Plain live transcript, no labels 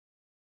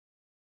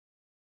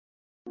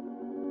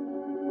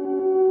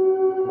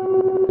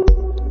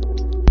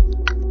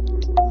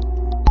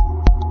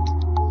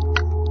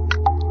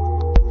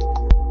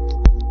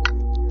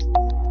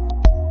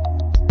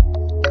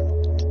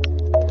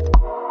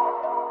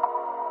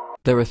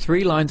There are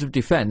three lines of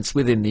defense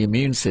within the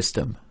immune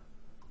system.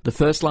 The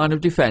first line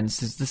of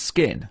defense is the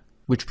skin,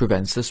 which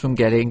prevents us from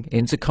getting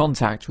into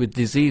contact with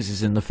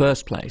diseases in the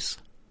first place.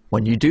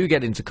 When you do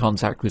get into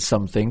contact with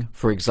something,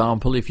 for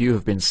example if you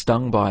have been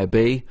stung by a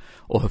bee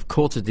or have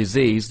caught a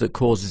disease that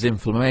causes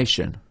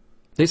inflammation,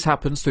 this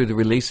happens through the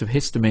release of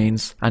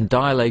histamines and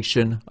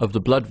dilation of the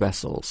blood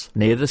vessels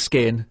near the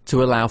skin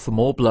to allow for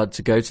more blood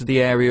to go to the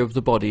area of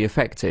the body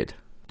affected.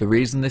 The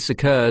reason this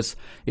occurs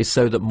is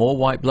so that more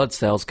white blood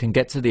cells can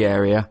get to the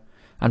area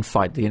and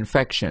fight the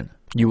infection.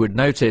 You would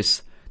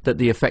notice that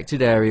the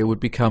affected area would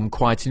become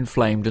quite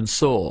inflamed and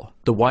sore.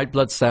 The white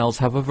blood cells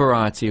have a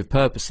variety of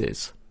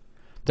purposes.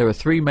 There are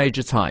three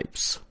major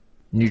types: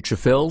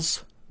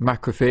 neutrophils,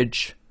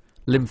 macrophage,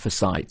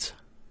 lymphocyte.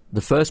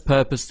 The first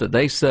purpose that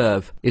they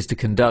serve is to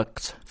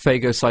conduct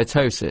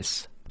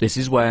phagocytosis. This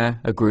is where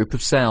a group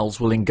of cells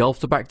will engulf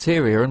the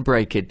bacteria and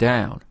break it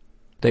down.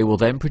 They will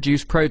then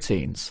produce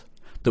proteins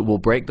that will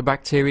break the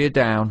bacteria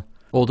down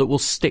or that will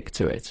stick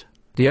to it.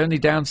 The only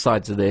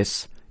downside to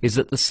this is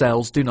that the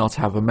cells do not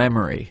have a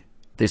memory.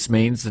 This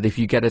means that if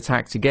you get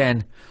attacked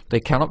again, they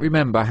cannot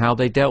remember how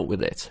they dealt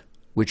with it,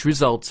 which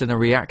results in a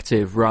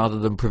reactive rather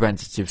than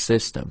preventative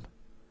system.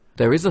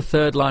 There is a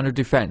third line of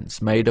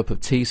defense made up of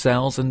T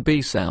cells and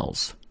B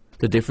cells.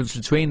 The difference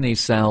between these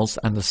cells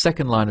and the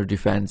second line of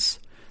defense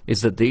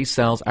is that these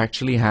cells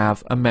actually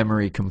have a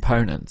memory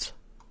component.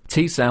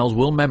 T cells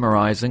will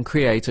memorize and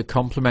create a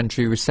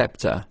complementary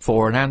receptor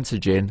for an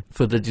antigen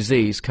for the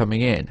disease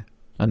coming in,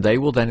 and they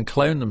will then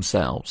clone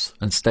themselves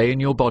and stay in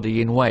your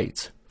body in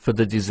wait for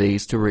the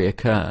disease to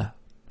reoccur.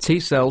 T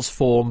cells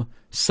form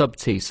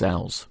sub-T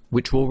cells,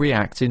 which will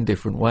react in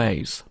different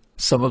ways.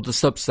 Some of the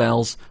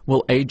subcells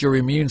will aid your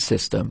immune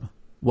system,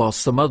 while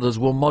some others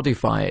will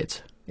modify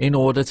it in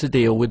order to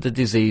deal with the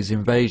disease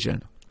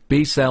invasion.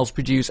 B cells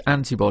produce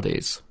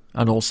antibodies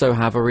and also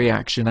have a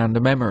reaction and a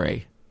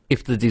memory.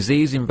 If the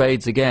disease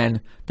invades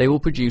again, they will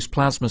produce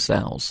plasma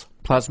cells.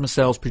 Plasma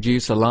cells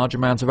produce a large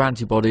amount of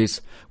antibodies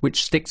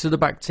which stick to the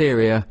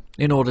bacteria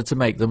in order to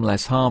make them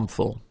less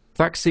harmful.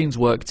 Vaccines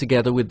work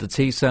together with the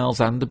T cells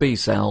and the B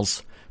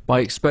cells by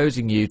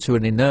exposing you to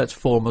an inert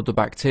form of the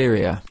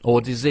bacteria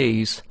or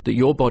disease that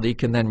your body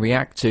can then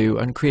react to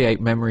and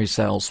create memory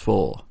cells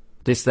for.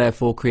 This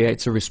therefore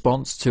creates a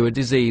response to a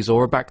disease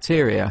or a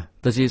bacteria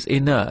that is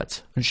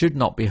inert and should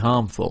not be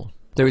harmful.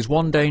 There is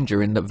one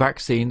danger in that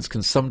vaccines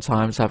can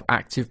sometimes have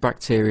active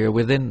bacteria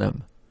within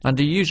them, and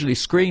are usually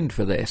screened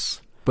for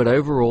this, but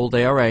overall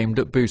they are aimed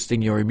at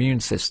boosting your immune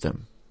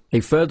system.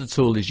 A further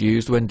tool is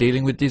used when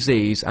dealing with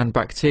disease and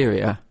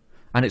bacteria,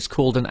 and it's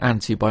called an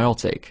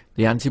antibiotic.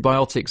 The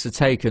antibiotics are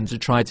taken to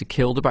try to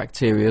kill the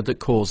bacteria that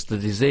caused the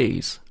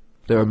disease.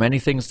 There are many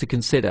things to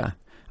consider,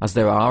 as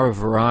there are a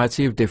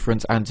variety of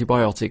different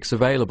antibiotics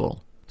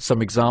available.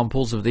 Some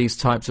examples of these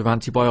types of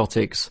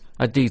antibiotics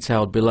are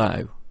detailed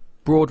below.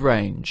 Broad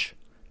range.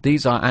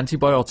 These are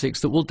antibiotics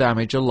that will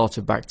damage a lot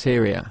of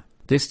bacteria.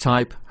 This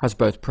type has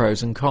both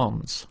pros and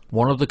cons.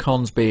 One of the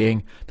cons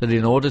being that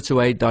in order to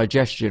aid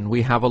digestion,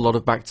 we have a lot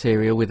of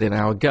bacteria within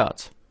our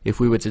gut. If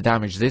we were to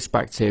damage this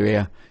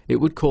bacteria, it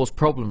would cause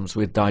problems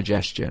with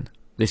digestion.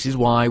 This is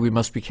why we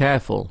must be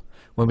careful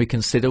when we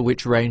consider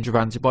which range of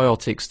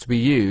antibiotics to be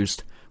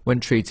used when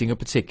treating a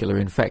particular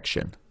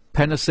infection.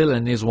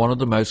 Penicillin is one of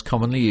the most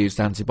commonly used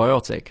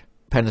antibiotic.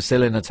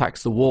 Penicillin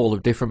attacks the wall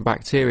of different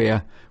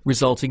bacteria,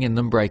 resulting in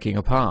them breaking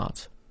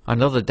apart.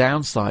 Another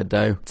downside,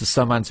 though, to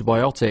some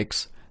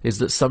antibiotics is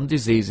that some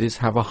diseases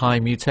have a high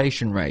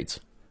mutation rate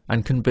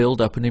and can build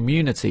up an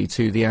immunity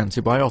to the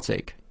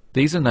antibiotic.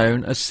 These are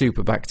known as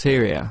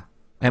superbacteria.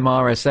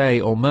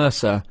 MRSA or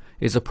MRSA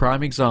is a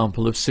prime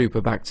example of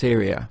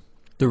superbacteria.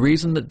 The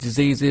reason that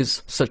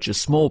diseases such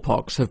as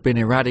smallpox have been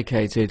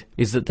eradicated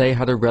is that they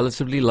had a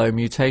relatively low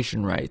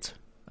mutation rate,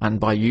 and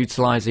by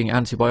utilizing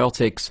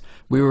antibiotics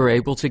we were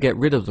able to get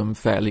rid of them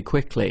fairly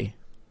quickly.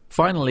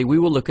 Finally, we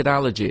will look at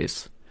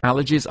allergies.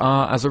 Allergies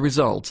are as a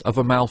result of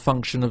a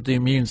malfunction of the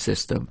immune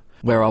system,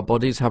 where our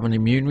bodies have an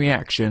immune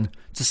reaction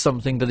to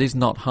something that is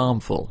not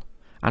harmful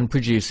and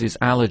produces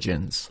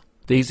allergens.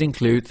 These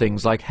include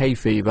things like hay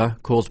fever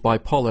caused by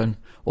pollen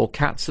or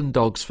cats and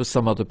dogs for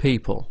some other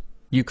people.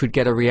 You could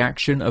get a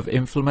reaction of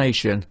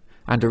inflammation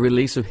and a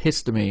release of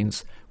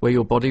histamines where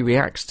your body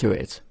reacts to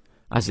it,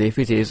 as if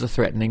it is a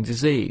threatening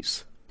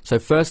disease. So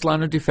first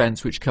line of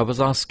defense, which covers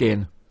our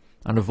skin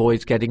and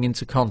avoids getting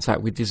into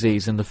contact with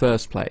disease in the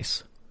first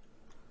place.